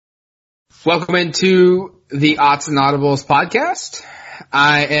Welcome into the Odds and Audibles podcast.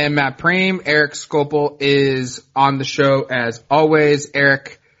 I am Matt Prehm. Eric Skopel is on the show as always.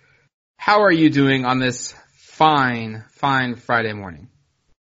 Eric, how are you doing on this fine Friday morning?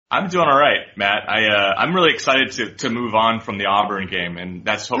 I'm doing all right, Matt. I'm really excited to move on from the Auburn game, and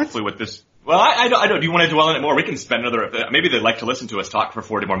that's hopefully what this. Well, I don't. Do you want to dwell on it more? We can spend another. Maybe they'd like to listen to us talk for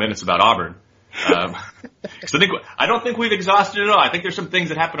 40 more minutes about Auburn. So I don't think we've exhausted it all. I think there's some things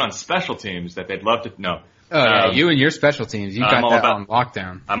that happen on special teams that they'd love to know. Oh, yeah, you and your special teams, you got that on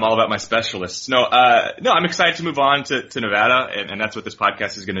lockdown. I'm all about my specialists. No, I'm excited to move on to Nevada, and that's what this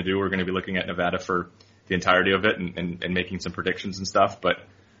podcast is going to do. We're going to be looking at Nevada for the entirety of it and making some predictions and stuff. But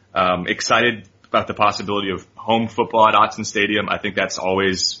excited about the possibility of home football at Autzen Stadium. I think that's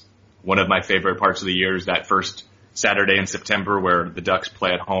always one of my favorite parts of the year, is that first Saturday in September where the Ducks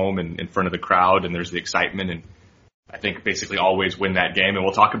play at home and in front of the crowd, and there's the excitement, and I think basically always win that game. And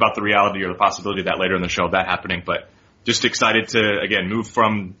we'll talk about the reality or the possibility of that later in the show of that happening. But just excited to, again, move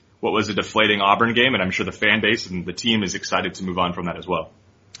from what was a deflating Auburn game, and I'm sure the fan base and the team is excited to move on from that as well.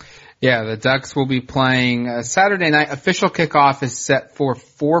 Yeah, the Ducks will be playing Saturday night. Official kickoff is set for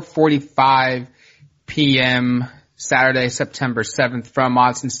 4:45 p.m. Saturday, September 7th from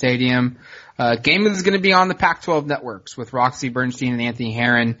Autzen Stadium. Game is going to be on the Pac-12 networks with Roxy Bernstein and Anthony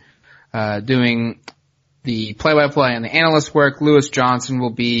Herron doing the play-by-play and the analyst work. Lewis Johnson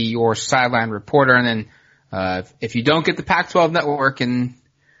will be your sideline reporter. And then if you don't get the Pac-12 network, and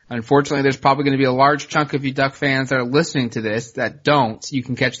unfortunately there's probably going to be a large chunk of you Duck fans that are listening to this that don't, you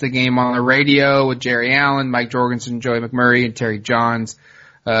can catch the game on the radio with Jerry Allen, Mike Jorgensen, Joey McMurray, and Terry Johns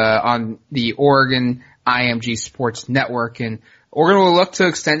on the Oregon IMG Sports Network. And Oregon will look to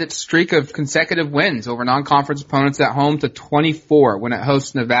extend its streak of consecutive wins over non-conference opponents at home to 24 when it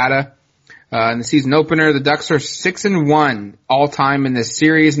hosts Nevada. In the season opener, the Ducks are 6-1 all time in this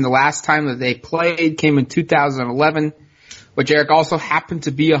series, and the last time that they played came in 2011, which, Eric, also happened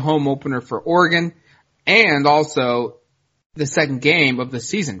to be a home opener for Oregon, and also the second game of the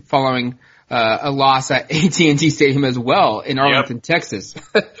season following a loss at AT&T Stadium as well in Arlington, Texas.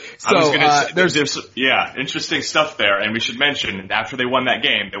 There's interesting stuff there. And we should mention, after they won that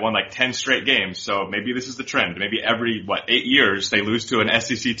game, they won like 10 straight games. So maybe this is the trend. Maybe every, 8 years they lose to an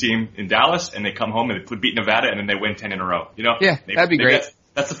SEC team in Dallas, and they come home and they beat Nevada, and then they win 10 in a row. You know? Yeah, that'd be great.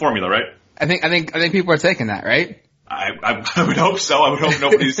 That's the formula, right? I think people are taking that, right? I would hope so. I would hope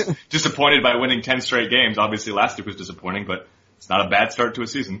nobody's disappointed by winning 10 straight games. Obviously last week was disappointing, but it's not a bad start to a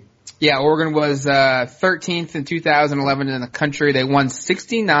season. Yeah, Oregon was 13th in 2011 in the country. They won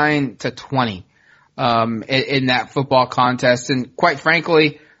 69-20 in that football contest. And quite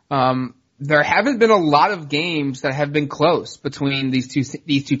frankly, there haven't been a lot of games that have been close between these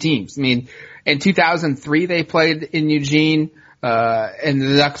two teams. I mean, in 2003 they played in Eugene, and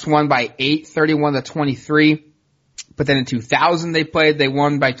the Ducks won by 8, 31-23. But then in 2000 they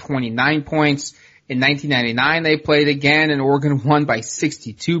won by 29 points. In 1999, they played again, and Oregon won by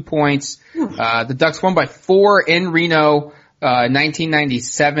 62 points. The Ducks won by 4 in Reno,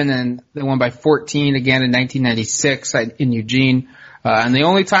 1997, and they won by 14 again in 1996 in Eugene. And the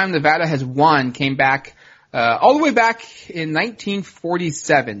only time Nevada has won came back, all the way back in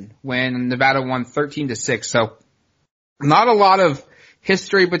 1947 when Nevada won 13-6. So not a lot of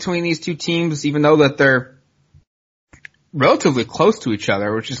history between these two teams, even though that they're relatively close to each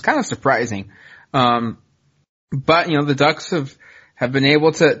other, which is kind of surprising. But, the Ducks have been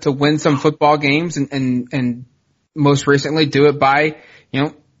able to win some football games and most recently do it by,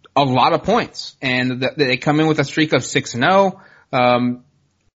 a lot of points. And they come in with a streak of 6-0.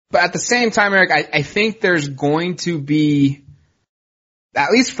 But at the same time, Eric, I think there's going to be,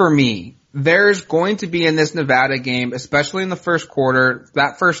 at least for me, there's going to be in this Nevada game, especially in the first quarter,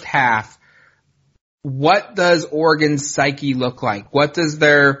 that first half, what does Oregon's psyche look like? What does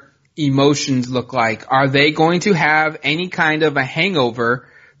their emotions look like? Are they going to have any kind of a hangover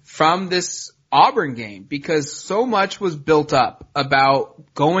from this Auburn game? Because so much was built up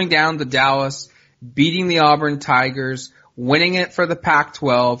about going down to Dallas, beating the Auburn Tigers, winning it for the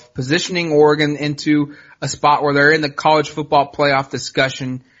Pac-12, positioning Oregon into a spot where they're in the college football playoff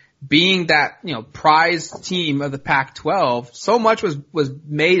discussion, being that, prized team of the Pac-12. So much was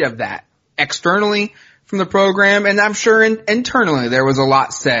made of that externally from the program, and I'm sure internally there was a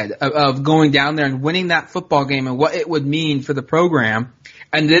lot said of going down there and winning that football game and what it would mean for the program.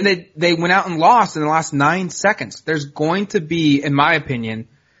 And then they went out and lost in the last 9 seconds. There's going to be, in my opinion,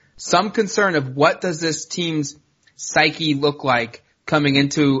 some concern of what does this team's psyche look like coming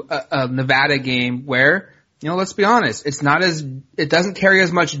into a Nevada game where, let's be honest, it doesn't carry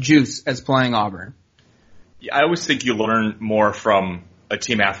as much juice as playing Auburn. Yeah, I always think you learn more from a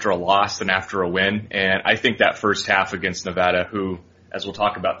team after a loss than after a win. And I think that first half against Nevada, who, as we'll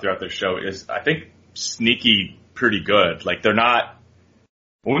talk about throughout the show, is, I think, sneaky pretty good. Like, they're not,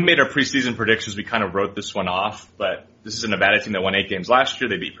 when we made our preseason predictions, we kind of wrote this one off, but this is a Nevada team that won 8 games last year.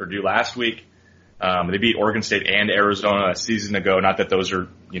 They beat Purdue last week. They beat Oregon State and Arizona a season ago. Not that those are,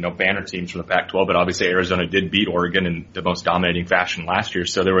 banner teams from the Pac-12, but obviously Arizona did beat Oregon in the most dominating fashion last year,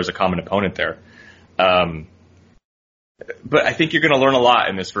 so there was a common opponent there. But I think you're going to learn a lot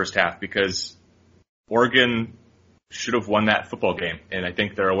in this first half because Oregon should have won that football game, and I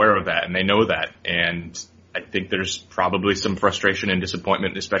think they're aware of that, and they know that. And I think there's probably some frustration and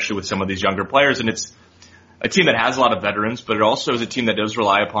disappointment, especially with some of these younger players. And it's a team that has a lot of veterans, but it also is a team that does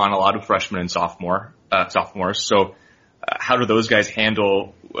rely upon a lot of freshmen and sophomores. So how do those guys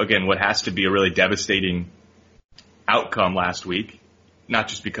handle, again, what has to be a really devastating outcome last week? Not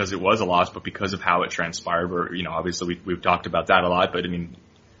just because it was a loss, but because of how it transpired. Or, obviously we've talked about that a lot, but I mean,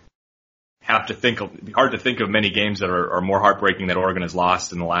 hard to think of many games that are more heartbreaking that Oregon has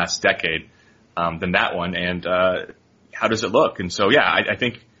lost in the last decade than that one. And how does it look? And so, yeah, I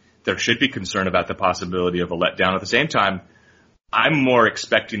think there should be concern about the possibility of a letdown. At the same time, I'm more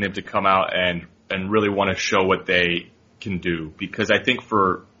expecting them to come out and really want to show what they can do, because I think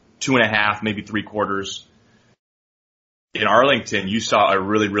for 2.5, maybe 3 quarters in Arlington, you saw a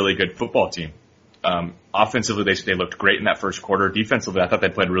really, really good football team. Offensively, they looked great in that first quarter. Defensively, I thought they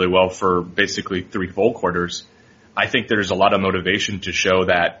played really well for basically 3 full quarters. I think there's a lot of motivation to show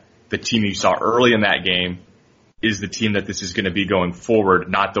that the team you saw early in that game is the team that this is going to be going forward,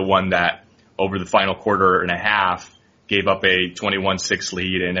 not the one that over the final quarter and a half gave up a 21-6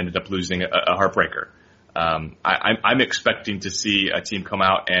 lead and ended up losing a heartbreaker. I'm expecting to see a team come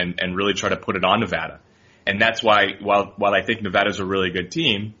out and really try to put it on Nevada. And that's why, while I think Nevada's a really good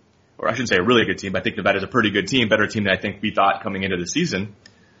team, or I shouldn't say a really good team, but I think Nevada's a pretty good team, better team than I think we thought coming into the season.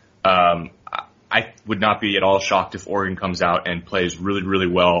 I would not be at all shocked if Oregon comes out and plays really, really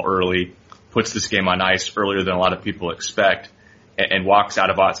well early, puts this game on ice earlier than a lot of people expect, and walks out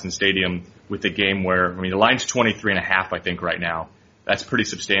of Autzen Stadium with a game where, the line's 23.5, I think, right now. That's pretty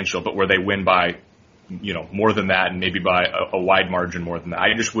substantial, but where they win by, more than that, and maybe by a wide margin more than that.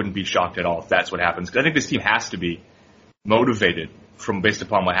 I just wouldn't be shocked at all if that's what happens, because I think this team has to be motivated based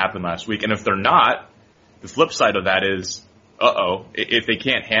upon what happened last week. And if they're not, the flip side of that is, if they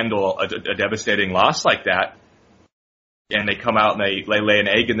can't handle a devastating loss like that, and they come out and they lay an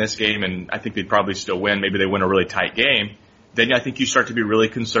egg in this game, and I think they'd probably still win, maybe they win a really tight game, then I think you start to be really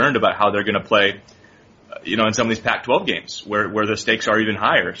concerned about how they're going to play, in some of these Pac-12 games where the stakes are even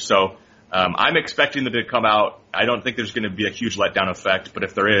higher. So I'm expecting them to come out. I don't think there's going to be a huge letdown effect, but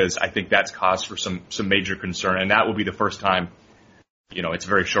if there is, I think that's cause for some major concern, and that will be the first time, it's a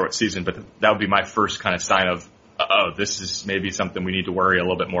very short season, but that would be my first kind of sign of, this is maybe something we need to worry a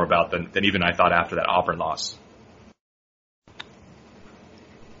little bit more about than even I thought after that Auburn loss.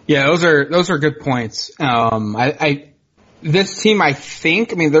 Yeah, those are good points. This team, I think,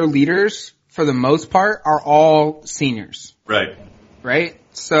 their leaders for the most part are all seniors. Right?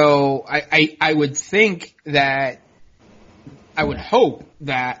 So I would think that, I would hope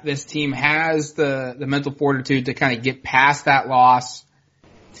that this team has the mental fortitude to kind of get past that loss,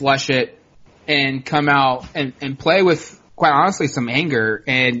 flush it, and come out and play with, quite honestly, some anger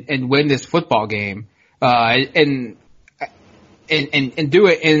and win this football game, and do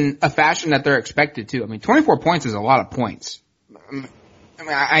it in a fashion that they're expected to. 24 points is a lot of points.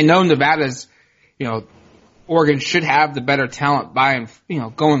 I know Nevada's, Oregon should have the better talent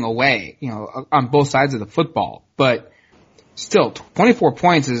going away, on both sides of the football, but still 24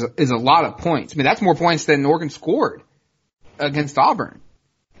 points is a lot of points. That's more points than Oregon scored against Auburn.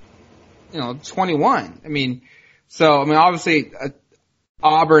 21. So obviously,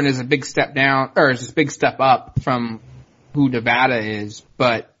 Auburn is a big step down, or is a big step up from who Nevada is,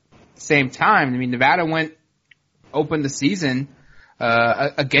 but at the same time, Nevada opened the season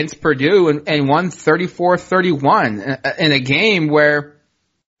against Purdue and won 34-31 in a game where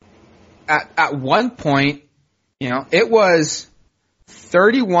at one point, it was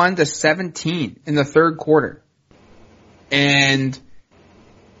 31-17 in the third quarter, and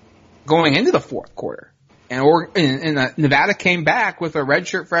going into the fourth quarter, and Nevada came back with a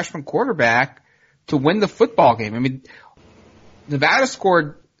redshirt freshman quarterback to win the football game. Nevada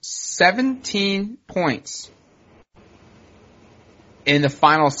scored 17 points in the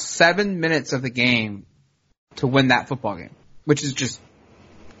final 7 minutes of the game to win that football game, which is just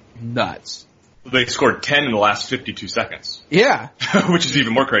nuts. They scored 10 in the last 52 seconds. Yeah. Which is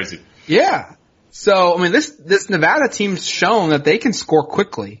even more crazy. Yeah. So, this Nevada team's shown that they can score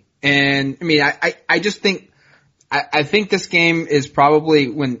quickly. And, I just think I think this game is probably,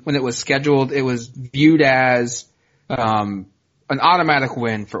 when it was scheduled, it was viewed as an automatic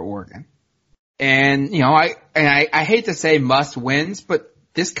win for Oregon. And, I hate to say must wins, but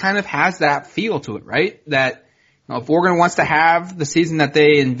this kind of has that feel to it, right? That, if Oregon wants to have the season that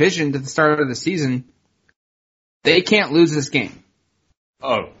they envisioned at the start of the season, they can't lose this game.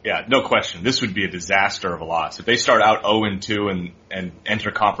 Oh, yeah, no question. This would be a disaster of a loss. If they start out 0-2 and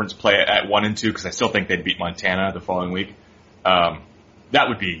enter conference play at 1-2, because I still think they'd beat Montana the following week, that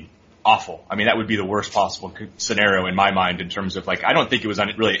would be awful. I mean, that would be the worst possible scenario in my mind in terms of, I don't think it was on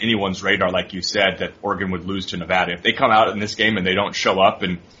really anyone's radar, like you said, that Oregon would lose to Nevada. If they come out in this game and they don't show up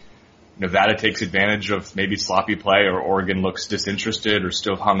and Nevada takes advantage of maybe sloppy play, or Oregon looks disinterested or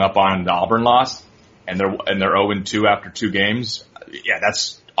still hung up on the Auburn loss, and they're 0-2 after 2 games, yeah,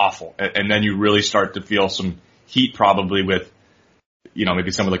 that's awful. And then you really start to feel some heat probably with,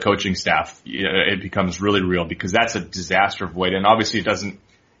 maybe some of the coaching staff. It becomes really real, because that's a disaster of weight. And obviously it doesn't,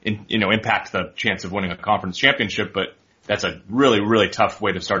 impact the chance of winning a conference championship, but that's a really, really tough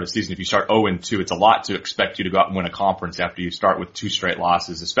way to start a season. If you start 0-2, it's a lot to expect you to go out and win a conference after you start with 2 straight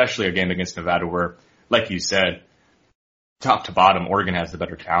losses, especially a game against Nevada where, like you said, top to bottom, Oregon has the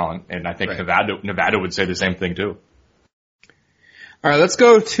better talent. And I think right. Nevada would say the same thing too. All right, let's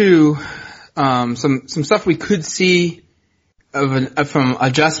go to some stuff we could see from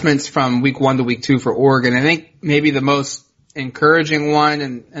adjustments from week 1 to week 2 for Oregon. I think maybe the most encouraging one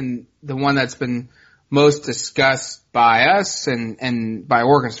and the one that's been most discussed by us and by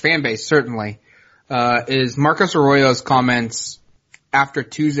Oregon's fan base certainly is Marcus Arroyo's comments after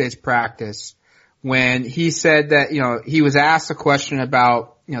Tuesday's practice, when he said that he was asked a question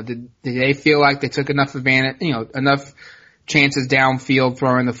about did they feel like they took enough advantage, enough chances downfield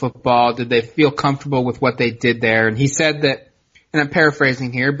throwing the football? Did they feel comfortable with what they did there? And he said that, and I'm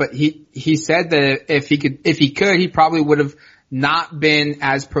paraphrasing here, but he said that if he could, he probably would have not been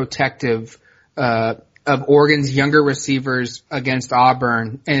as protective of Oregon's younger receivers against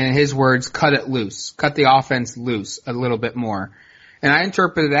Auburn, and in his words, cut the offense loose a little bit more. And I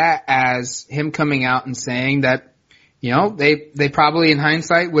interpreted that as him coming out and saying that, they probably in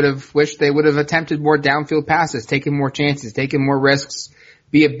hindsight would have wished they would have attempted more downfield passes, taken more chances, taken more risks,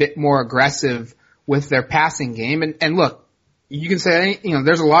 be a bit more aggressive with their passing game. And look, you can say,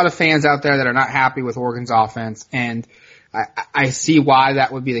 there's a lot of fans out there that are not happy with Oregon's offense, and I see why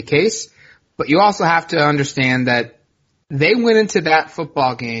that would be the case. But you also have to understand that they went into that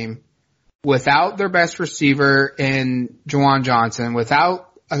football game without their best receiver in Juwan Johnson, without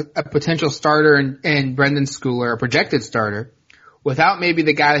a potential starter in Brendan Schooler, a projected starter, without maybe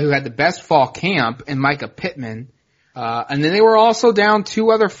the guy who had the best fall camp in Micah Pittman. And then they were also down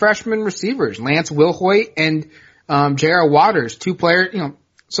 2 other freshman receivers, Lance Wilhoit and J.R. Waters, 2 players,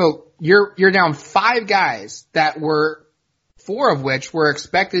 so you're down 5 guys that were 4 of which were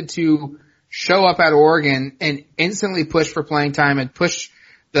expected to show up at Oregon and instantly push for playing time and push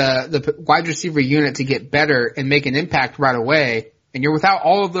the wide receiver unit to get better and make an impact right away. And you're without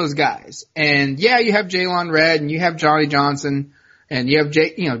all of those guys. And yeah, you have Jalen Redd and you have Johnny Johnson and you have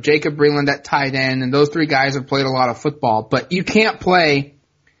Jacob Breland at tight end, and those 3 guys have played a lot of football, but you can't play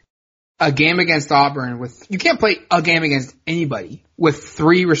a game against Auburn you can't play a game against anybody with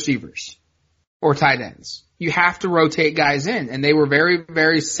 3 receivers or tight ends. You have to rotate guys in, and they were very,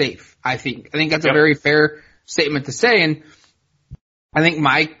 very safe, I think. I think that's a very fair statement to say, and I think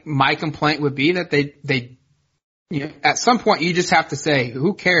my complaint would be that they at some point you just have to say,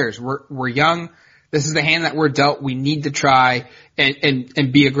 who cares? We're young. This is the hand that we're dealt. We need to try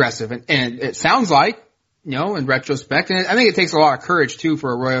and be aggressive. And it sounds like, in retrospect, and I think it takes a lot of courage too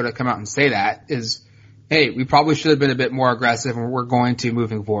for Arroyo to come out and say that, is, hey, we probably should have been a bit more aggressive, and we're going to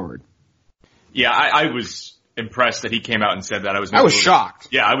moving forward. Yeah, I was impressed that he came out and said that. I was shocked.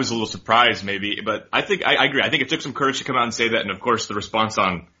 Yeah, I was a little surprised maybe, but I think I agree. I think it took some courage to come out and say that, and of course the response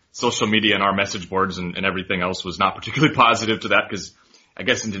on social media and our message boards and everything else was not particularly positive to that, because I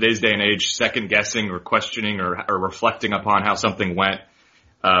guess in today's day and age, second guessing or questioning or reflecting upon how something went,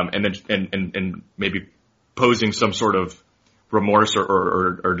 and maybe posing some sort of remorse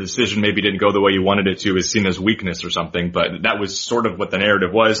or decision maybe didn't go the way you wanted it to is seen as weakness or something, but that was sort of what the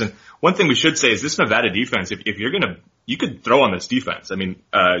narrative was. And one thing we should say is this Nevada defense, if you're you could throw on this defense. I mean,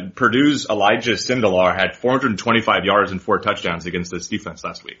 Purdue's Elijah Sindelar had 425 yards and 4 touchdowns against this defense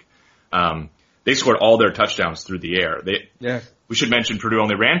last week. They scored all their touchdowns through the air. We should mention Purdue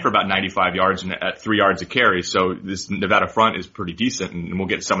only ran for about 95 yards and at 3 yards a carry, so this Nevada front is pretty decent, and we'll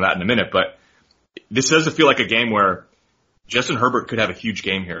get to some of that in a minute. But this doesn't feel like a game where Justin Herbert could have a huge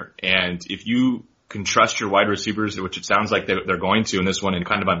game here. And if you can trust your wide receivers, which it sounds like they're going to in this one, and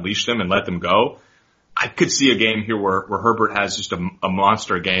kind of unleash them and let them go, I could see a game here where Herbert has just a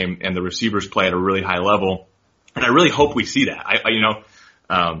monster game and the receivers play at a really high level. And I really hope we see that.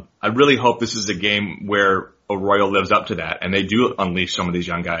 I really hope this is a game where Arroyo lives up to that and they do unleash some of these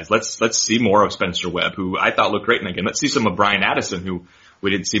young guys. Let's see more of Spencer Webb, who I thought looked great in the game. Let's see some of Brian Addison, who we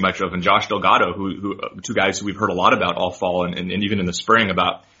didn't see much of, and Josh Delgado, who two guys who we've heard a lot about all fall and even in the spring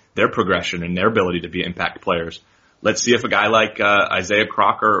about their progression and their ability to be impact players. Let's see if a guy like Isaiah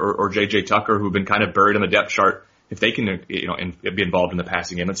Crocker or J.J. Tucker, who've been kind of buried on the depth chart, if they can be involved in the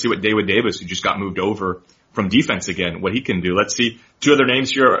passing game. Let's see what David Davis, who just got moved over from defense again, what he can do. Let's see two other names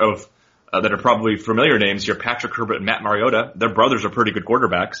here of that are probably familiar names here, Patrick Herbert and Matt Mariota. Their brothers are pretty good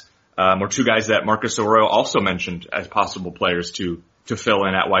quarterbacks, or two guys that Marcus Arroyo also mentioned as possible players to fill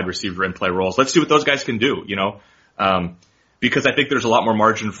in at wide receiver and play roles. Let's see what those guys can do, because I think there's a lot more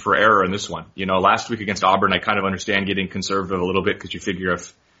margin for error in this one. Last week against Auburn, I kind of understand getting conservative a little bit because you figure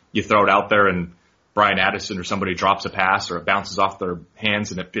if you throw it out there and Brian Addison or somebody drops a pass or it bounces off their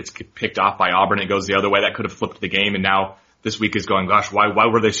hands and it gets picked off by Auburn and it goes the other way, that could have flipped the game. And now this week is going, gosh, why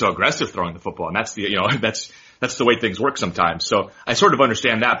were they so aggressive throwing the football? And that's that's the way things work sometimes. So I sort of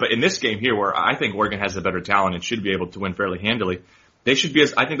understand that. But in this game here, where I think Oregon has the better talent and should be able to win fairly handily, I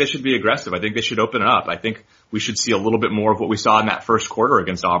think they should be aggressive. I think they should open it up. I think we should see a little bit more of what we saw in that first quarter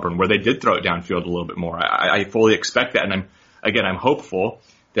against Auburn, where they did throw it downfield a little bit more. I fully expect that. And I'm hopeful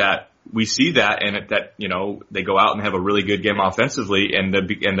that we see that and that, they go out and have a really good game offensively and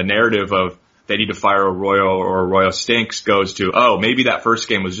the narrative of they need to fire Arroyo or Arroyo stinks goes to, oh, maybe that first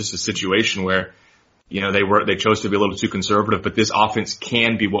game was just a situation where, they chose to be a little too conservative, but this offense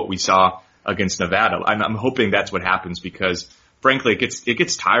can be what we saw against Nevada. I'm hoping that's what happens because frankly, it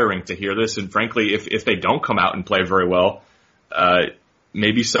gets tiring to hear this. And frankly, if they don't come out and play very well,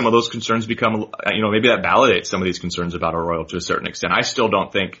 maybe some of those concerns become, maybe that validates some of these concerns about Arroyo to a certain extent. I still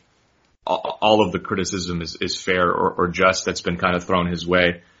don't think all of the criticism is fair or just that's been kind of thrown his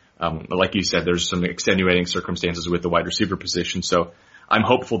way. Like you said, there's some extenuating circumstances with the wide receiver position. So I'm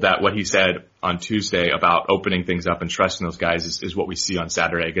hopeful that what he said on Tuesday about opening things up and trusting those guys is what we see on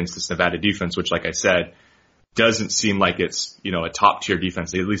Saturday against this Nevada defense, which, like I said, doesn't seem like it's, a top tier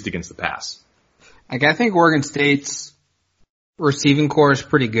defense, at least against the pass. I think Oregon State's receiving core is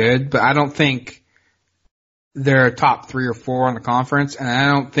pretty good, but I don't think they're top 3 or 4 on the conference, and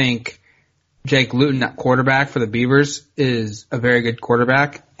I don't think Jake Luton, that quarterback for the Beavers, is a very good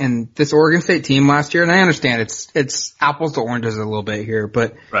quarterback. And this Oregon State team last year, and I understand it's apples to oranges a little bit here,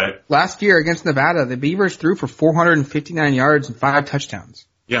 but right. Last year against Nevada, the Beavers threw for 459 yards and 5 touchdowns.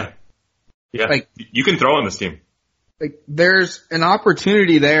 Yeah. Yeah. You can throw on this team. There's an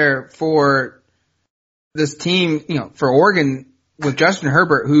opportunity there for this team, for Oregon with Justin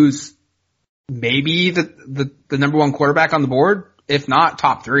Herbert, who's maybe the number 1 quarterback on the board, if not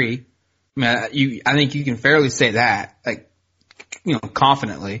top 3. I think you can fairly say that,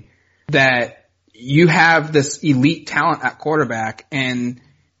 confidently, that you have this elite talent at quarterback, and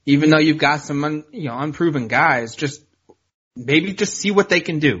even though you've got some unproven guys, just see what they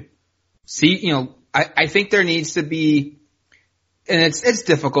can do. See, I think there needs to be, and it's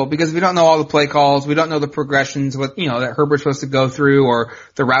difficult because we don't know all the play calls, we don't know the progressions that Herbert's supposed to go through or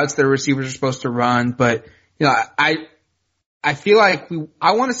the routes that receivers are supposed to run, but I feel like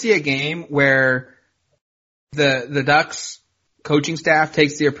I want to see a game where the Ducks coaching staff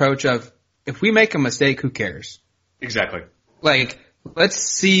takes the approach of, if we make a mistake, who cares? Exactly. Let's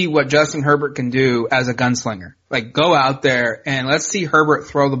see what Justin Herbert can do as a gunslinger. Go out there and let's see Herbert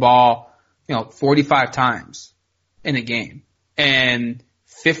throw the ball, 45 times in a game. And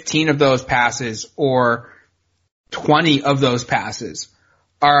 15 of those passes or 20 of those passes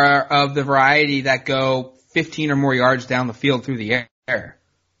are of the variety that go 15 or more yards down the field through the air.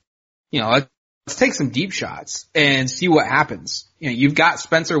 Let's take some deep shots and see what happens. You've got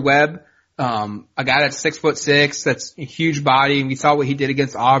Spencer Webb, a guy that's 6'6", that's a huge body, and we saw what he did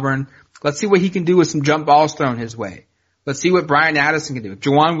against Auburn. Let's see what he can do with some jump balls thrown his way. Let's see what Brian Addison can do. If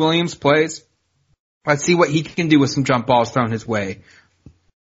Jawan Williams plays, let's see what he can do with some jump balls thrown his way.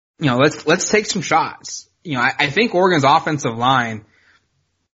 Let's take some shots. I think Oregon's offensive line,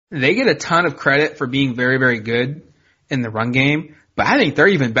 they get a ton of credit for being very, very good in the run game, but I think they're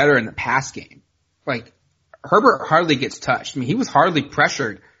even better in the pass game. Herbert hardly gets touched. He was hardly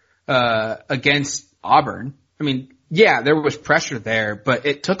pressured against Auburn. There was pressure there, but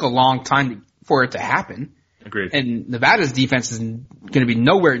it took a long time for it to happen. Agreed. And Nevada's defense is going to be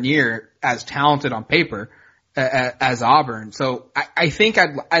nowhere near as talented on paper as Auburn. So I think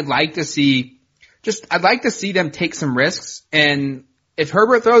I'd like to see them take some risks, and if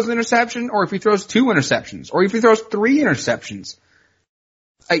Herbert throws an interception, or if he throws 2 interceptions, or if he throws 3 interceptions,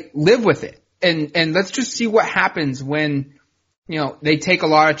 live with it. and let's just see what happens when, they take a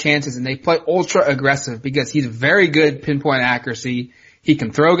lot of chances and they play ultra aggressive, because he's very good pinpoint accuracy. He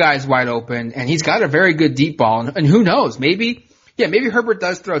can throw guys wide open, and he's got a very good deep ball. And who knows? Maybe Herbert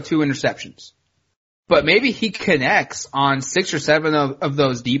does throw 2 interceptions, but maybe he connects on 6 or 7 of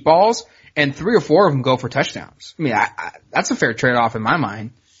those deep balls, and 3 or 4 of them go for touchdowns. I mean, that's a fair trade-off in my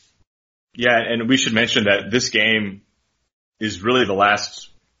mind. Yeah, and we should mention that this game is really the last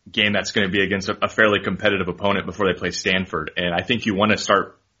game that's going to be against a fairly competitive opponent before they play Stanford. And I think you want to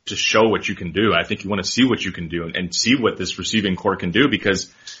start to show what you can do. I think you want to see what you can do and see what this receiving core can do,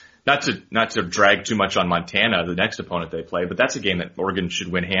 because not to drag too much on Montana, the next opponent they play, but that's a game that Oregon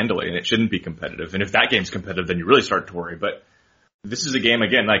should win handily, and it shouldn't be competitive. And if that game's competitive, then you really start to worry. But this is a game,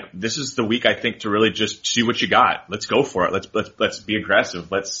 again, like, this is the week, I think, to really just see what you got. Let's go for it. Let's be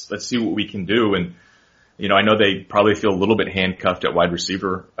aggressive. Let's see what we can do. And, I know they probably feel a little bit handcuffed at wide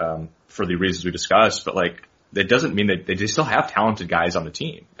receiver, for the reasons we discussed, but like, that doesn't mean that they still have talented guys on the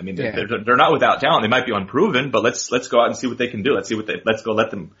team. I mean, they're not without talent. They might be unproven, but let's go out and see what they can do. Let's go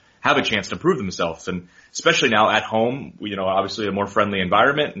let them have a chance to prove themselves. And especially now at home, obviously a more friendly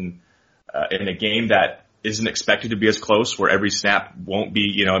environment, and in a game that isn't expected to be as close, where every snap won't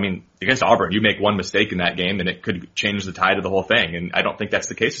be, against Auburn, you make one mistake in that game and it could change the tide of the whole thing. And I don't think that's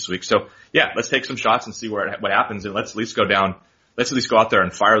the case this week. So yeah, let's take some shots and see what happens. And let's at least go out there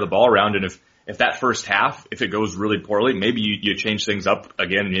and fire the ball around. And if that first half, if it goes really poorly, maybe you change things up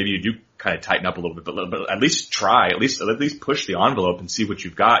again. Maybe you do kind of tighten up a little bit, but at least try, at least push the envelope and see what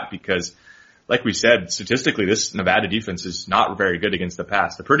you've got, because like we said, statistically, this Nevada defense is not very good against the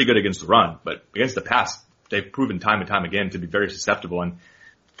pass. They're pretty good against the run, but against the pass, they've proven time and time again to be very susceptible. And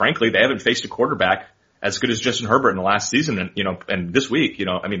frankly, they haven't faced a quarterback as good as Justin Herbert in the last season. And, and this week,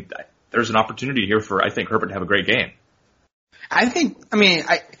 there's an opportunity here for, I think, Herbert to have a great game. I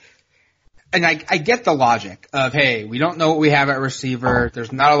get the logic of, hey, we don't know what we have at receiver.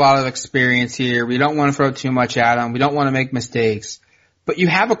 There's not a lot of experience here. We don't want to throw too much at him. We don't want to make mistakes. But you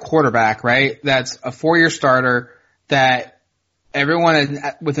have a quarterback, right? That's a 4-year starter that everyone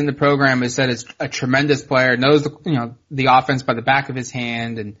within the program has said is a tremendous player, knows the offense by the back of his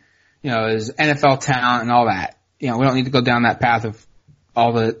hand, and his NFL talent and all that. We don't need to go down that path of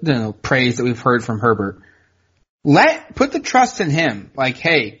all the praise that we've heard from Herbert. Put the trust in him. Like,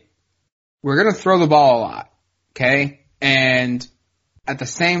 hey, we're gonna throw the ball a lot, okay? And at the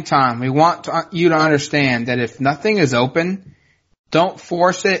same time, we want you to understand that if nothing is open, don't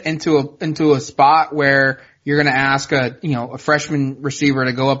force it into a spot where you're going to ask a freshman receiver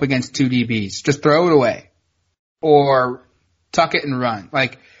to go up against 2 DBs. Just throw it away or tuck it and run.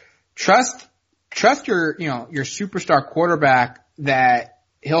 Like, trust your superstar quarterback that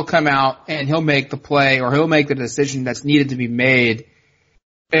he'll come out and he'll make the play, or he'll make the decision that's needed to be made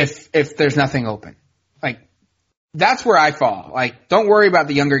if there's nothing open. Like, that's where I fall. Like, don't worry about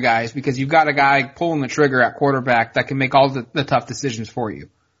the younger guys, because you've got a guy pulling the trigger at quarterback that can make all the tough decisions for you.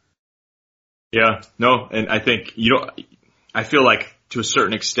 Yeah, no, and I think, I feel like to a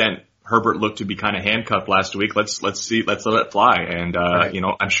certain extent, Herbert looked to be kind of handcuffed last week. Let's let it fly. And, right.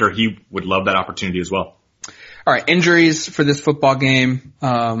 I'm sure he would love that opportunity as well. All right. Injuries for this football game.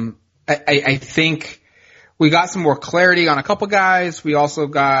 I think we got some more clarity on a couple guys. We also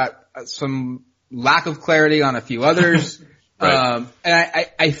got some lack of clarity on a few others. Right. And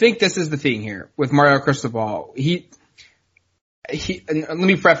I think this is the thing here with Mario Cristobal. And let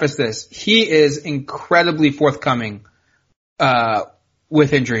me preface this. He is incredibly forthcoming,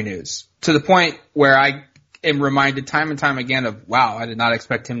 with injury news, to the point where I am reminded time and time again of, wow, I did not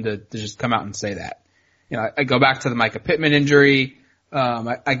expect him to just come out and say that. I go back to the Micah Pittman injury.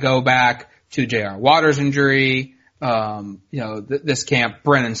 I go back to J.R. Waters injury. This camp,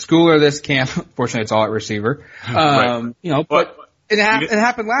 Brennan Schooler, this camp, fortunately it's all at receiver. Right. But it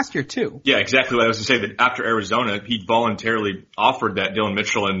happened last year too. Yeah, exactly what I was going to say, that after Arizona, he voluntarily offered that Dylan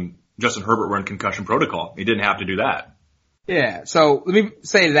Mitchell and Justin Herbert were in concussion protocol. He didn't have to do that. Yeah. So let me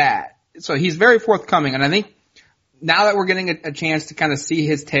say that. So he's very forthcoming, and I think now that we're getting a chance to kind of see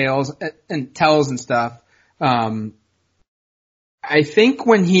his tells and stuff, I think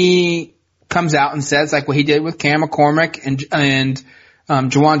when he comes out and says, like what he did with Cam McCormick and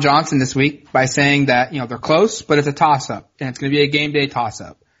Juwan Johnson this week, by saying that, they're close, but it's a toss-up, and it's going to be a game day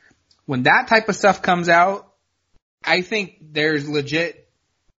toss-up. When that type of stuff comes out, I think there's legit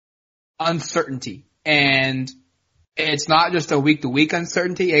uncertainty, and it's not just a week-to-week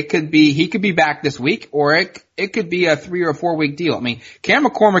uncertainty. It could be he could be back this week, or it could be a 3 or 4 week deal. I mean, Cam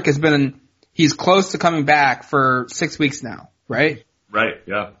McCormick he's close to coming back for 6 weeks now, right? Right,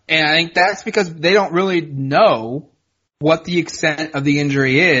 yeah. And I think that's because they don't really know what the extent of the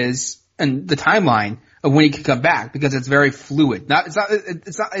injury is and the timeline of when he could come back because it's very fluid.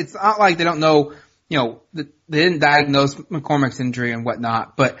 It's not like they don't know, they didn't diagnose McCormick's injury and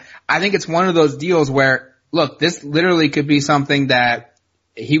whatnot, but I think it's one of those deals where, look, this literally could be something that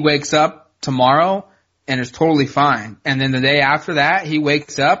he wakes up tomorrow and is totally fine. And then the day after that, he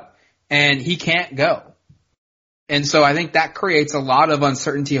wakes up and he can't go. And so I think that creates a lot of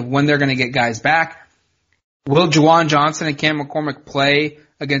uncertainty of when they're going to get guys back. Will Juwan Johnson and Cam McCormick play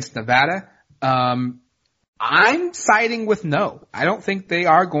against Nevada? I'm siding with no. I don't think they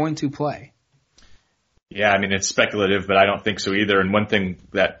are going to play. Yeah, I mean, it's speculative, but I don't think so either. And one thing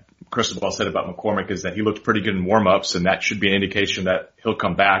that Cristobal said about McCormick is that he looked pretty good in warm-ups, and that should be an indication that he'll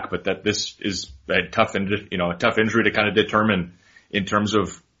come back, but that this is a tough injury to kind of determine in terms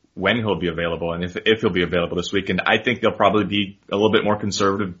of when he'll be available and if he'll be available this week. And I think they'll probably be a little bit more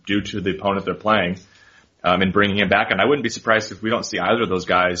conservative due to the opponent they're playing, in bringing him back. And I wouldn't be surprised if we don't see either of those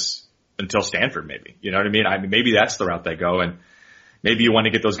guys until Stanford, maybe. You know what I mean? Maybe that's the route they go. And maybe you want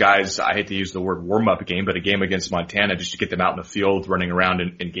to get those guys, I hate to use the word warm-up game, but a game against Montana just to get them out in the field running around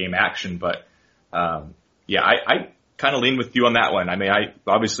in game action. But, I kind of lean with you on that one. I mean,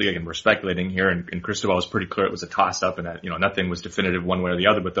 obviously, again, we're speculating here, and Cristobal was pretty clear it was a toss-up and that, nothing was definitive one way or the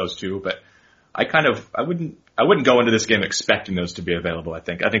other with those two. But I wouldn't go into this game expecting those to be available, I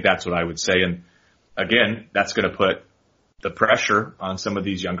think. I think that's what I would say. And again, that's going to put the pressure on some of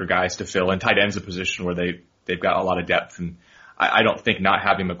these younger guys to fill. And tight end's a position where they've got a lot of depth, and I don't think not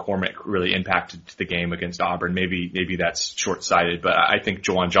having McCormick really impacted the game against Auburn. Maybe that's short-sighted, but I think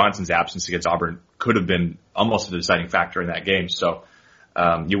Juwan Johnson's absence against Auburn could have been almost a deciding factor in that game. So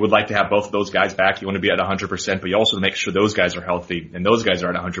you would like to have both of those guys back. You want to be at 100%, but you also make sure those guys are healthy and those guys are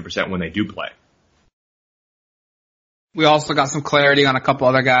at 100% when they do play. We also got some clarity on a couple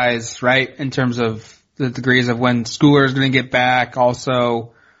other guys, right, in terms of the degrees of when Schooler is going to get back.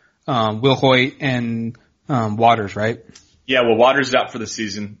 Also, Will Hoyt and Waters, right? Yeah, well, Waters is out for the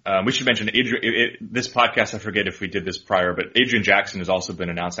season. We should mention this podcast, I forget if we did this prior, but Adrian Jackson has also been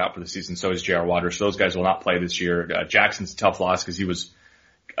announced out for the season. So is J.R. Waters. So those guys will not play this year. Jackson's a tough loss because he was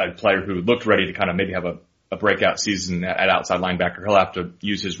a player who looked ready to kind of maybe have a breakout season at outside linebacker. He'll have to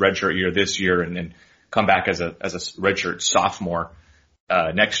use his redshirt year this year and come back as a redshirt sophomore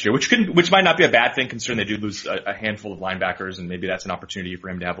next year, which might not be a bad thing considering they do lose a handful of linebackers, and maybe that's an opportunity for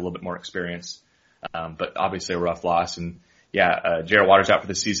him to have a little bit more experience. But obviously a rough loss. And J.R. Waters out for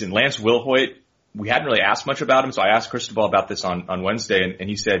the season. Lance Wilhoit, we hadn't really asked much about him, so I asked Cristobal about this on Wednesday, and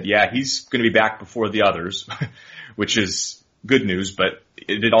he said, he's going to be back before the others, which is good news, but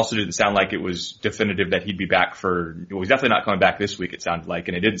it also didn't sound like it was definitive that he'd be back he's definitely not coming back this week, it sounded like,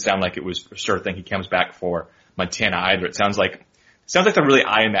 and it didn't sound like it was a sure thing he comes back for Montana either. It sounds like they're really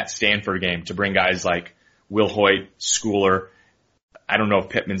eyeing that Stanford game to bring guys like Wilhoit, Schooler. I don't know if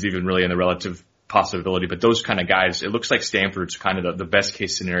Pittman's even really in the relative possibility, but those kind of guys, it looks like Stanford's kind of the best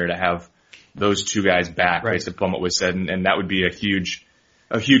case scenario to have those two guys back, right, based upon what was said, and that would be a huge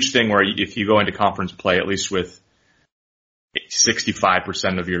thing where if you go into conference play, at least with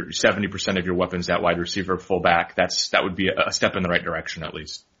 70% of your weapons at wide receiver, fullback, that would be a step in the right direction at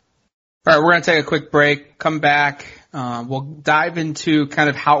least. All right, we're going to take a quick break, come back. We'll dive into kind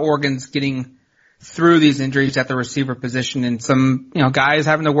of how Oregon's getting through these injuries at the receiver position and some, guys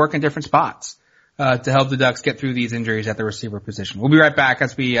having to work in different spots to help the Ducks get through these injuries at the receiver position. We'll be right back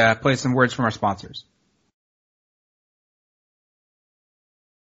as we play some words from our sponsors.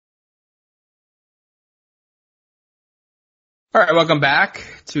 All right, welcome back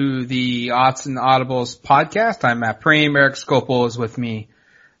to the Odds and Audibles podcast. I'm Matt Preem. Eric Scopel is with me,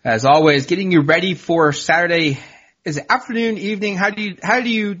 as always, getting you ready for Saturday. Is it afternoon, evening? How do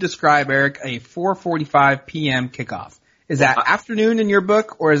you describe, Eric, a 4:45 p.m. kickoff? Is that afternoon in your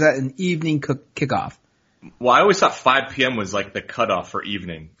book, or is that an evening kickoff? Well, I always thought 5 p.m. was like the cutoff for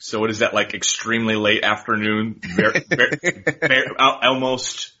evening. So what is that, like extremely late afternoon,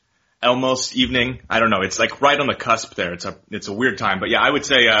 almost evening? I don't know. It's like right on the cusp there. It's a weird time, but yeah, I would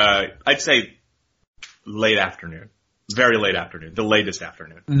say I'd say late afternoon, very late afternoon, the latest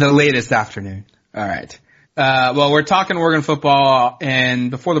afternoon. The latest afternoon. All right. Well, we're talking Oregon football,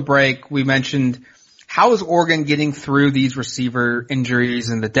 and before the break, we mentioned how is Oregon getting through these receiver injuries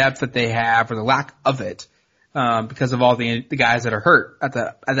and the depth that they have, or the lack of it, because of all the guys that are hurt at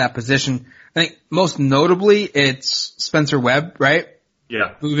that position. I think most notably it's Spencer Webb, right?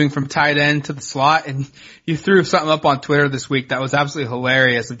 Yeah. Moving from tight end to the slot, and you threw something up on Twitter this week that was absolutely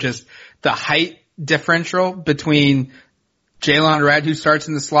hilarious of just the height differential between Jalen Red, who starts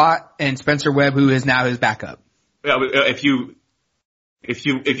in the slot, and Spencer Webb, who is now his backup. Yeah, if you If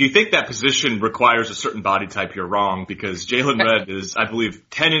you think that position requires a certain body type, you're wrong, because Jalen Redd is, I believe,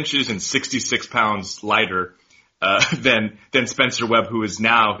 10 inches and 66 pounds lighter than Spencer Webb, who is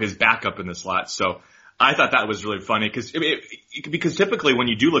now his backup in the slot. So I thought that was really funny because typically when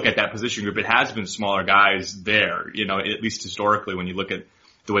you do look at that position group, it has been smaller guys there, at least historically when you look at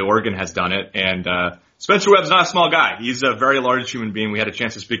the way Oregon has done it. And Spencer Webb's not a small guy. He's a very large human being. We had a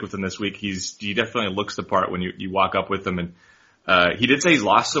chance to speak with him this week. He definitely looks the part when you walk up with him. And he did say he's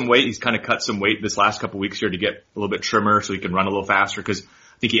lost some weight. He's kind of cut some weight this last couple weeks here to get a little bit trimmer so he can run a little faster, because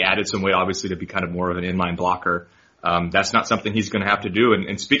I think he added some weight, obviously, to be kind of more of an inline blocker. That's not something he's going to have to do.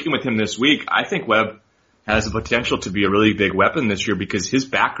 And speaking with him this week, I think Webb has the potential to be a really big weapon this year, because his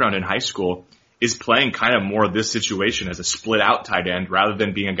background in high school is playing kind of more of this situation as a split out tight end rather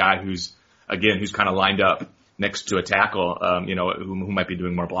than being a guy who's kind of lined up next to a tackle, who might be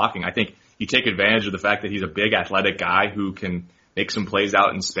doing more blocking. I think you take advantage of the fact that he's a big athletic guy who can make some plays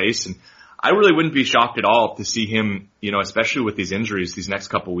out in space. And I really wouldn't be shocked at all to see him, especially with these injuries these next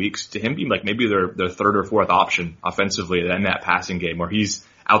couple weeks, to him being like maybe their third or fourth option offensively in that passing game where he's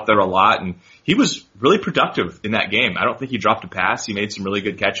out there a lot. And he was really productive in that game. I don't think he dropped a pass. He made some really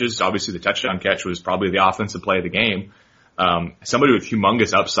good catches. Obviously the touchdown catch was probably the offensive play of the game. Somebody with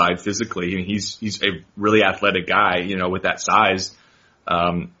humongous upside physically. I mean, he's a really athletic guy, with that size.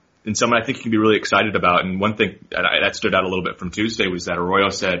 And someone I think you can be really excited about. And one thing that stood out a little bit from Tuesday was that Arroyo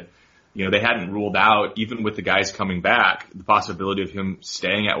said, they hadn't ruled out, even with the guys coming back, the possibility of him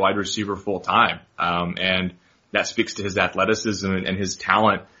staying at wide receiver full time. And that speaks to his athleticism and his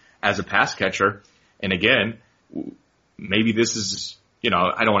talent as a pass catcher. And again, maybe this is, I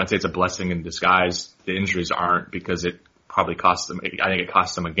don't want to say it's a blessing in disguise. The injuries aren't, because it probably cost them, I think it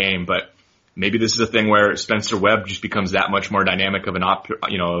cost them a game, but maybe this is a thing where Spencer Webb just becomes that much more dynamic of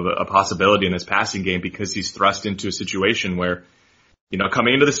a possibility in this passing game, because he's thrust into a situation where,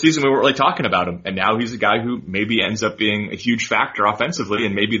 coming into the season, we weren't really talking about him. And now he's a guy who maybe ends up being a huge factor offensively.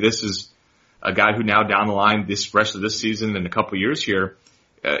 And maybe this is a guy who now down the line, this rest of this season and a couple of years here,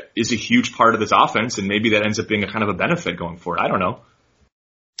 is a huge part of this offense. And maybe that ends up being a kind of a benefit going forward. I don't know.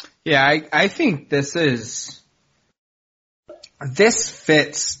 Yeah, I think this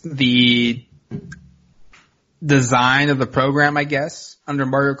fits the design of the program, I guess, under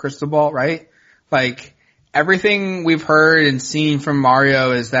Mario Cristobal, right? Like, everything we've heard and seen from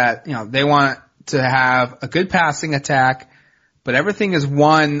Mario is that, they want to have a good passing attack, but everything is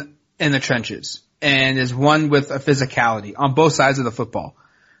won in the trenches and is won with a physicality on both sides of the football.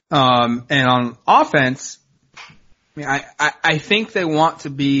 And on offense, I think they want to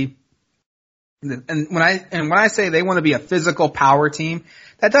be, and when I say they want to be a physical power team,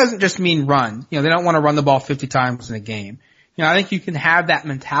 that doesn't just mean run. They don't want to run the ball 50 times in a game. I think you can have that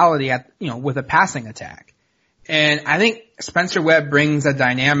mentality with a passing attack. And I think Spencer Webb brings a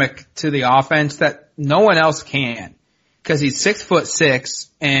dynamic to the offense that no one else can, because he's 6'6"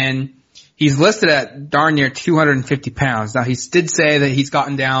 and he's listed at darn near 250 pounds. Now, he did say that he's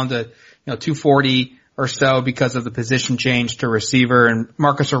gotten down to 240 or so because of the position change to receiver. And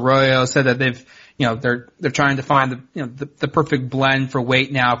Marcus Arroyo said that they're trying to find the perfect blend for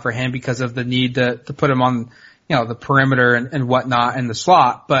weight now for him because of the need to put him on the perimeter and whatnot in the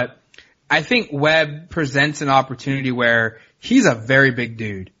slot. But I think Webb presents an opportunity where he's a very big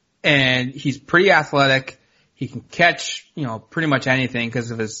dude and he's pretty athletic. He can catch, pretty much anything because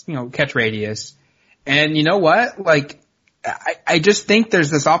of his, catch radius. And you know what? Like, I just think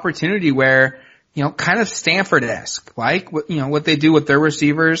there's this opportunity where, kind of Stanford-esque, like, what they do with their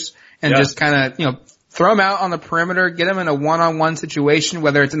receivers and just kind of, throw them out on the perimeter, get them in a one-on-one situation,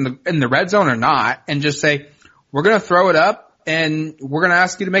 whether it's in the red zone or not, and just say, we're going to throw it up. And we're going to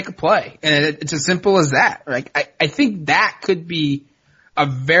ask you to make a play. And it's as simple as that. Like, I think that could be a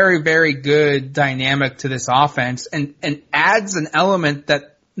very, very good dynamic to this offense and adds an element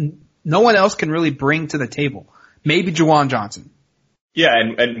that no one else can really bring to the table. Maybe Juwan Johnson. Yeah.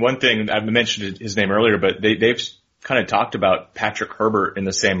 And one thing, I mentioned his name earlier, but they've kind of talked about Patrick Herbert in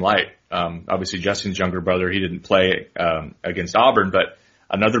the same light. Obviously Justin's younger brother, he didn't play, against Auburn, but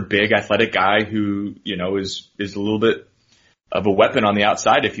another big athletic guy who, is a little bit of a weapon on the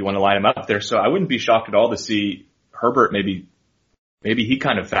outside if you want to line him up there. So I wouldn't be shocked at all to see Herbert maybe he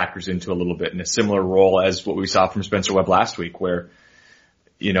kind of factors into a little bit in a similar role as what we saw from Spencer Webb last week, where,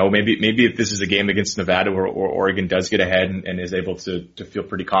 maybe if this is a game against Nevada where Oregon does get ahead and is able to feel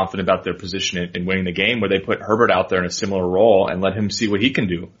pretty confident about their position in winning the game, where they put Herbert out there in a similar role and let him see what he can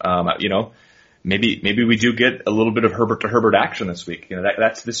do. Maybe we do get a little bit of Herbert to Herbert action this week.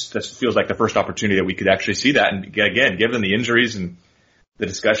 This feels like the first opportunity that we could actually see that. And again, given the injuries and the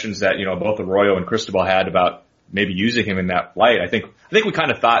discussions that, both Arroyo and Cristobal had about maybe using him in that light. I think we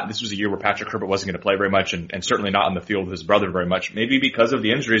kind of thought this was a year where Patrick Herbert wasn't going to play very much and certainly not on the field with his brother very much. Maybe because of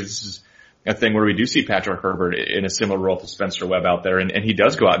the injuries, this is a thing where we do see Patrick Herbert in a similar role to Spencer Webb out there, and he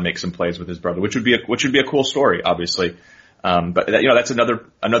does go out and make some plays with his brother, which would be a cool story, obviously. But that's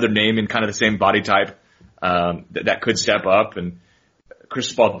another name in kind of the same body type, that could step up. And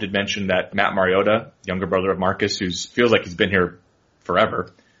Cristobal did mention that Matt Mariota, younger brother of Marcus, who feels like he's been here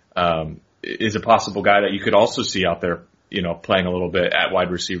forever, is a possible guy that you could also see out there, playing a little bit at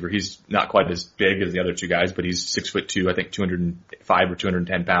wide receiver. He's not quite as big as the other two guys, but he's 6'2", I think 205 or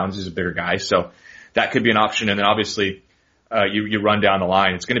 210 pounds. He's a bigger guy. So that could be an option. And then obviously, you run down the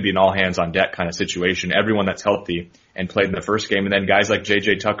line. It's going to be an all hands on deck kind of situation. Everyone that's healthy and played in the first game. And then guys like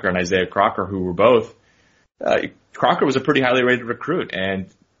J.J. Tucker and Isaiah Crocker, who were both, Crocker was a pretty highly rated recruit, and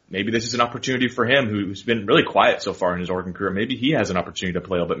maybe this is an opportunity for him, who's been really quiet so far in his Oregon career. Maybe he has an opportunity to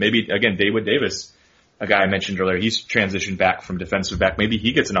play a little bit. Maybe, again, David Davis, a guy I mentioned earlier, he's transitioned back from defensive back. Maybe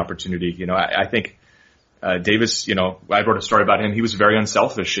he gets an opportunity. I think Davis, I wrote a story about him. He was very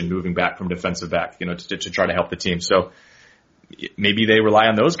unselfish in moving back from defensive back, to try to help the team. So maybe they rely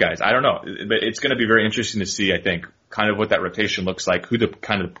on those guys. I don't know. But it's going to be very interesting to see, I think, kind of what that rotation looks like, who the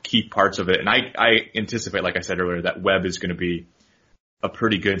kind of key parts of it. And I anticipate, like I said earlier, that Webb is going to be a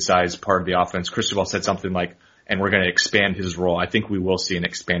pretty good sized part of the offense. Cristobal said something like, and we're going to expand his role. I think we will see an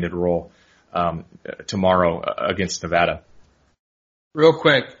expanded role tomorrow against Nevada. Real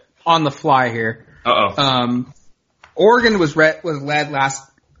quick, on the fly here. Oregon was led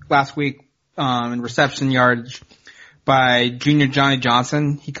last week in reception yardage by junior Johnny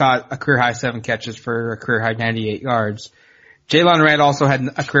Johnson. He caught a career high 7 catches for a career high 98 yards. Jalen Redd also had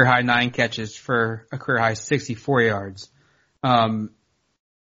a career high 9 catches for a career high 64 yards. Are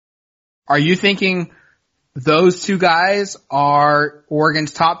you thinking those two guys are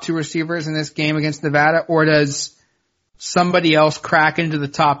Oregon's top 2 receivers in this game against Nevada, or does somebody else crack into the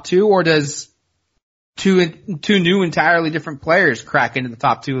top 2, or does two new entirely different players crack into the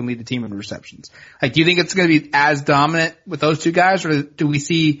top 2 and lead the team in receptions? Like, do you think it's going to be as dominant with those two guys, or do we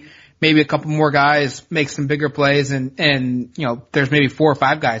see maybe a couple more guys make some bigger plays and there's maybe 4 or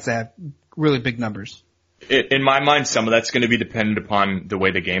 5 guys that have really big numbers? In my mind, some of that's going to be dependent upon the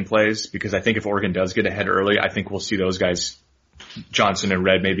way the game plays, because I think if Oregon does get ahead early, I think we'll see those guys, Johnson and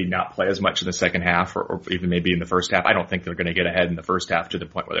Redd, maybe not play as much in the second half or even maybe in the first half. I don't think they're going to get ahead in the first half to the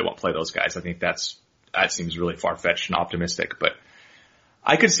point where they won't play those guys. I think that seems really far-fetched and optimistic, but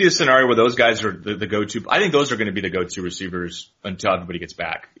I could see a scenario where those guys are the go-to. I think those are going to be the go-to receivers until everybody gets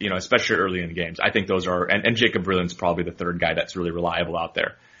back, especially early in games. I think those are, and Jacob Vreeland's probably the third guy that's really reliable out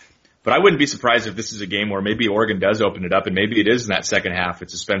there. But I wouldn't be surprised if this is a game where maybe Oregon does open it up, and maybe it is in that second half.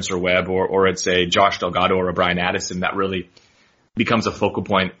 It's a Spencer Webb or it's a Josh Delgado or a Brian Addison that really becomes a focal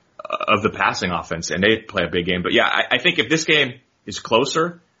point of the passing offense, and they play a big game. But yeah, I think if this game is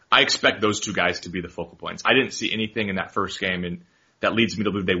closer, I expect those two guys to be the focal points. I didn't see anything in that first game and that leads me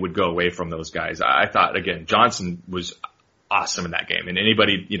to believe they would go away from those guys. I thought, again, Johnson was awesome in that game. And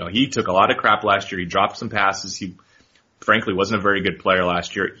anybody, he took a lot of crap last year. He dropped some passes. He frankly wasn't a very good player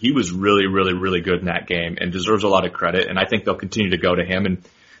last year. He was really, really, really good in that game and deserves a lot of credit. And I think they'll continue to go to him. And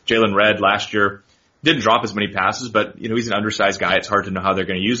Jalen Redd last year didn't drop as many passes, but he's an undersized guy. It's hard to know how they're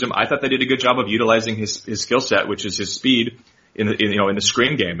going to use him. I thought they did a good job of utilizing his skill set, which is his speed in the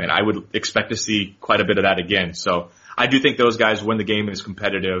screen game. And I would expect to see quite a bit of that again. So I do think those guys, when the game is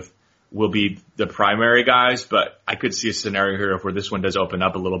competitive, will be the primary guys, but I could see a scenario here where this one does open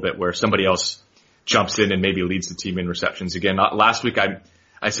up a little bit where somebody else jumps in and maybe leads the team in receptions. Again, last week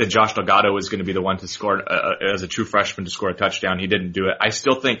I said Josh Delgado was going to be the one to score as a true freshman to score a touchdown. He didn't do it. I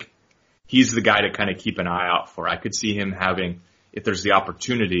still think he's the guy to kind of keep an eye out for. I could see him having, if there's the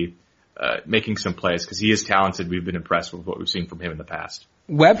opportunity, making some plays because he is talented. We've been impressed with what we've seen from him in the past.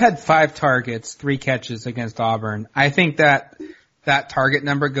 Webb had 5 targets, 3 catches against Auburn. I think that target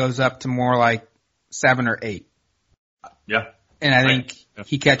number goes up to more like 7 or 8. Yeah. And I think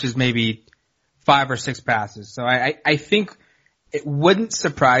he catches maybe 5 or 6 passes. So I think it wouldn't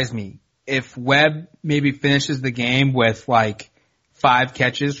surprise me if Webb maybe finishes the game with like 5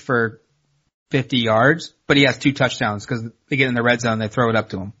 catches for 50 yards, but he has 2 touchdowns because they get in the red zone, they throw it up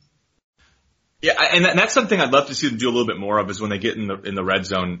to him. Yeah, and that's something I'd love to see them do a little bit more of is when they get in the red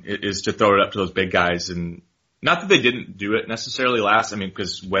zone is to throw it up to those big guys. And not that they didn't do it necessarily last,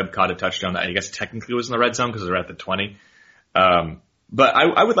 because Webb caught a touchdown that I guess technically was in the red zone because they were at the 20. But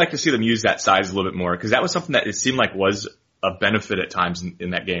I would like to see them use that size a little bit more because that was something that it seemed like was a benefit at times in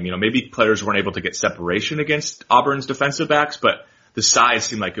that game. Maybe players weren't able to get separation against Auburn's defensive backs, but the size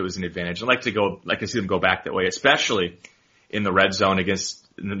seemed like it was an advantage. I'd like to see them go back that way, especially in the red zone against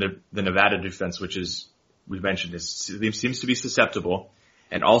the Nevada defense, which is we mentioned, seems to be susceptible,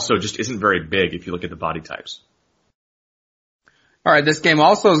 and also just isn't very big if you look at the body types. All right, this game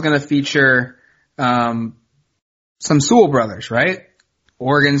also is going to feature some Sewell brothers, right?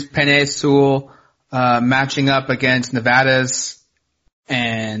 Oregon's Penei Sewell matching up against Nevada's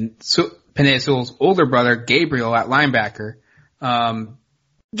and Penei Sewell's older brother, Gabriel, at linebacker. I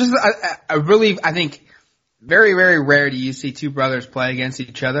think, very, very rare do you see two brothers play against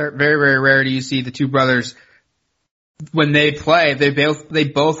each other. Very, very rare do you see the two brothers, when they play, they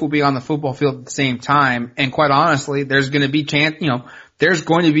both will be on the football field at the same time. And quite honestly, there's going to be there's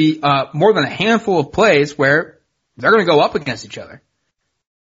going to be more than a handful of plays where they're going to go up against each other.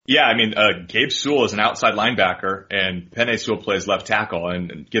 Yeah, I mean, Gabe Sewell is an outside linebacker, and Penei Sewell plays left tackle.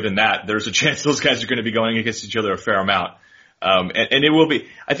 And given that, there's a chance those guys are going to be going against each other a fair amount. And it will be,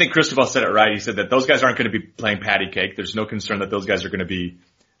 I think Cristobal said it right. He said that those guys aren't going to be playing patty cake. There's no concern that those guys are going to be,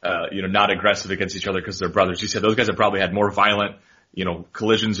 not aggressive against each other because they're brothers. He said those guys have probably had more violent,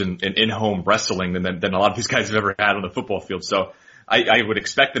 collisions and in-home wrestling than a lot of these guys have ever had on the football field. So I would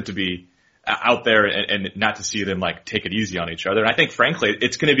expect them to be out there and not to see them take it easy on each other. And I think frankly,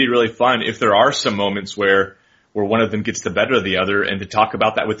 it's going to be really fun if there are some moments where one of them gets the better of the other, and to talk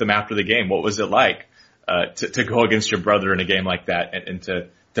about that with them after the game. What was it like? To go against your brother in a game like that and to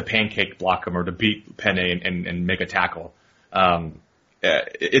pancake block him or to beat Penei and make a tackle.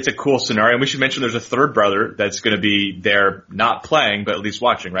 It's a cool scenario. And we should mention there's a third brother that's going to be there not playing, but at least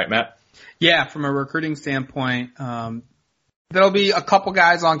watching, right, Matt? Yeah, from a recruiting standpoint, there'll be a couple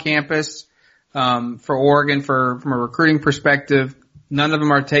guys on campus, for Oregon from a recruiting perspective. None of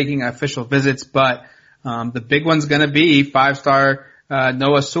them are taking official visits, but, the big one's going to be 5-star,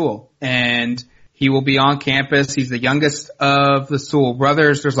 Noah Sewell. And he will be on campus. He's the youngest of the Sewell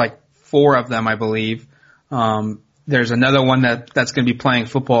brothers. There's 4 of them, I believe. There's another one that's going to be playing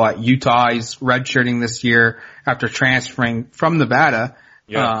football at Utah. He's redshirting this year after transferring from Nevada.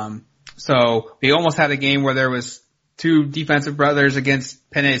 Yeah. So we almost had a game where there was 2 defensive brothers against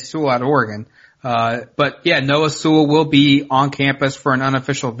Penei Sewell at Oregon. But yeah, Noah Sewell will be on campus for an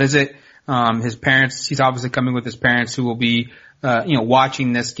unofficial visit. His parents, he's obviously coming with his parents who will be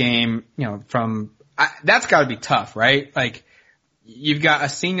watching this game, that's gotta be tough, right? You've got a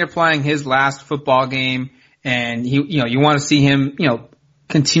senior playing his last football game, and you want to see him,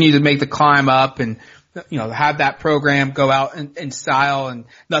 continue to make the climb up and, have that program go out in style, and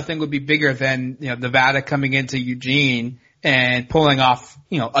nothing would be bigger than, Nevada coming into Eugene and pulling off,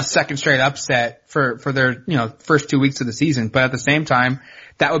 a second straight upset for their, first 2 weeks of the season. But at the same time,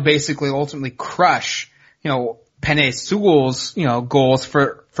 that would basically ultimately crush, Penei Sewell's, goals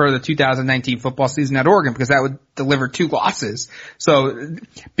for the 2019 football season at Oregon, because that would deliver 2 losses. So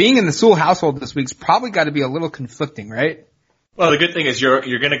being in the Sewell household this week's probably got to be a little conflicting, right? Well, the good thing is you're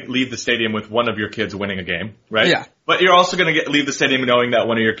going to leave the stadium with one of your kids winning a game, right? Yeah. But you're also going to leave the stadium knowing that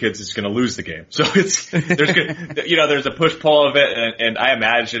one of your kids is going to lose the game. So there's a push-pull of it, and I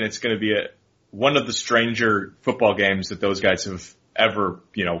imagine it's going to be one of the stranger football games that those guys have ever,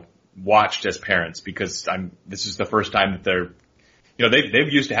 watched as parents, because this is the first time that they're,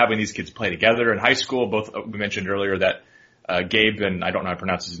 they've used to having these kids play together in high school. Both, we mentioned earlier that, Gabe and I don't know how to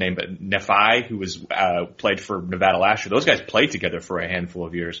pronounce his name, but Nefai, who was, played for Nevada last year, those guys played together for a handful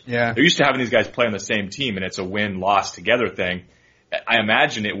of years. Yeah. They're used to having these guys play on the same team, and it's a win-loss together thing. I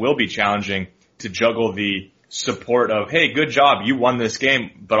imagine it will be challenging to juggle the support of, hey, good job, you won this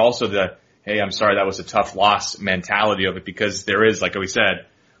game, but also the, hey, I'm sorry, that was a tough loss mentality of it, because there is, like we said,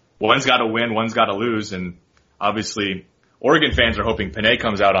 one's got to win, one's got to lose, and obviously Oregon fans are hoping Penei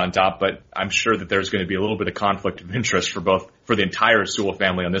comes out on top, but I'm sure that there's going to be a little bit of conflict of interest for the entire Sewell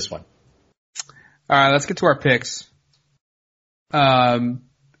family on this one. All right, let's get to our picks.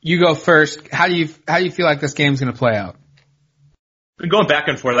 You go first. How do you feel like this game's going to play out? Been going back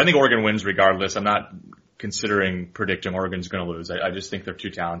and forth. I think Oregon wins regardless. I'm not considering predicting Oregon's going to lose. I just think they're too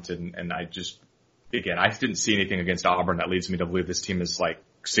talented, and I didn't see anything against Auburn that leads me to believe this team is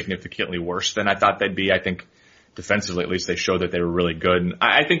significantly worse than I thought they'd be. I think defensively, at least, they showed that they were really good. And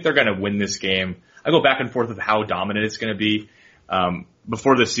I think they're going to win this game. I go back and forth with how dominant it's going to be.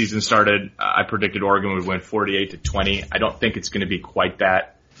 Before the season started, I predicted Oregon would win 48-20. I don't think it's going to be quite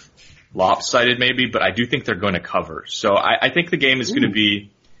that lopsided, maybe, but I do think they're going to cover. So I think the game is going to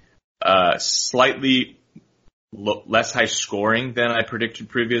be slightly less high scoring than I predicted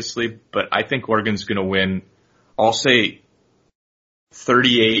previously, but I think Oregon's going to win, I'll say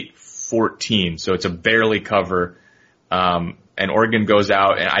 38-14. So it's a barely cover. And Oregon goes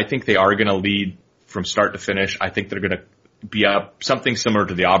out, and I think they are going to lead from start to finish. I think they're going to be up something similar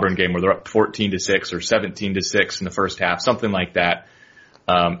to the Auburn game where they're up 14-6 or 17-6 in the first half, something like that.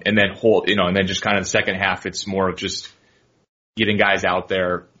 And then just kind of the second half, it's more of just getting guys out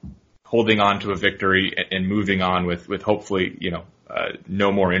there, holding on to a victory and moving on with hopefully,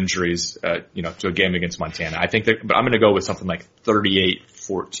 no more injuries, to a game against Montana. But I'm going to go with something like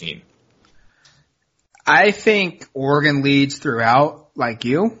 38-14. I think Oregon leads throughout, like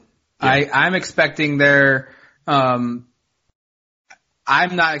you. Yeah. I'm expecting I'm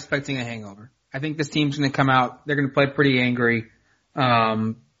not expecting a hangover. I think this team's going to come out. They're going to play pretty angry. They're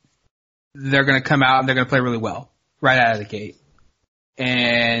going to come out and they're going to play really well right out of the gate.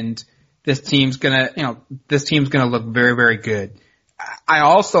 And this team's going to look very, very good. I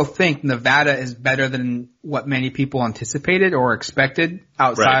also think Nevada is better than what many people anticipated or expected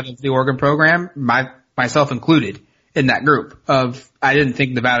outside of the Oregon program, myself included in that group I didn't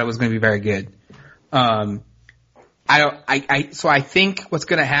think Nevada was going to be very good. So I think what's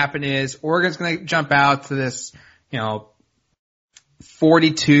going to happen is Oregon's going to jump out to this,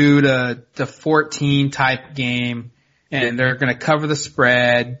 42 to 14 type game, and they're going to cover the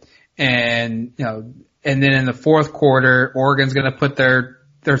spread, and then in the fourth quarter, Oregon's going to put their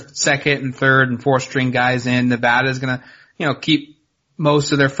second and third and fourth string guys in. Nevada's going to, keep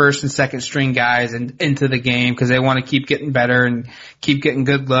most of their first and second string guys into the game because they want to keep getting better and keep getting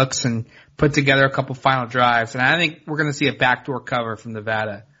good looks and put together a couple final drives. And I think we're going to see a backdoor cover from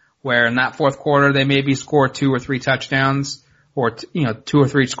Nevada where in that fourth quarter they maybe score 2 or 3 touchdowns or, 2 or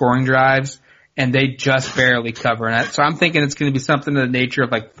 3 scoring drives and they just barely cover it. So I'm thinking it's going to be something of the nature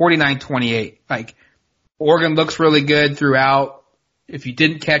of like 49-28. Like Oregon looks really good throughout. If you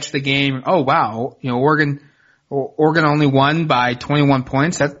didn't catch the game, oh wow, Oregon only won by 21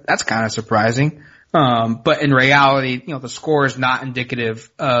 points. That's kind of surprising. But in reality, the score is not indicative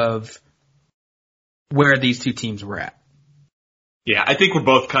of where these two teams were at. Yeah, I think we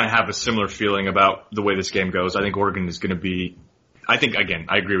both kind of have a similar feeling about the way this game goes. I think Oregon is going to be, again,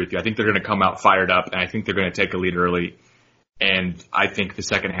 I agree with you. I think they're going to come out fired up, and I think they're going to take a lead early. And I think the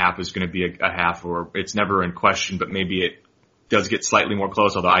second half is going to be a half, or it's never in question, but maybe it does get slightly more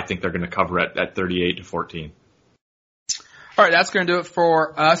close, although I think they're going to cover it at 38-14. All right, that's going to do it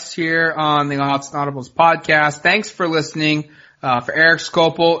for us here on the Odds and Audibles podcast. Thanks for listening. For Eric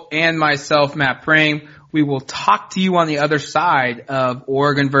Skopel and myself, Matt Prame, we will talk to you on the other side of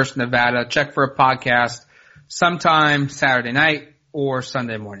Oregon versus Nevada. Check for a podcast sometime Saturday night or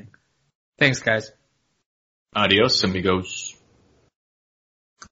Sunday morning. Thanks, guys. Adios, amigos.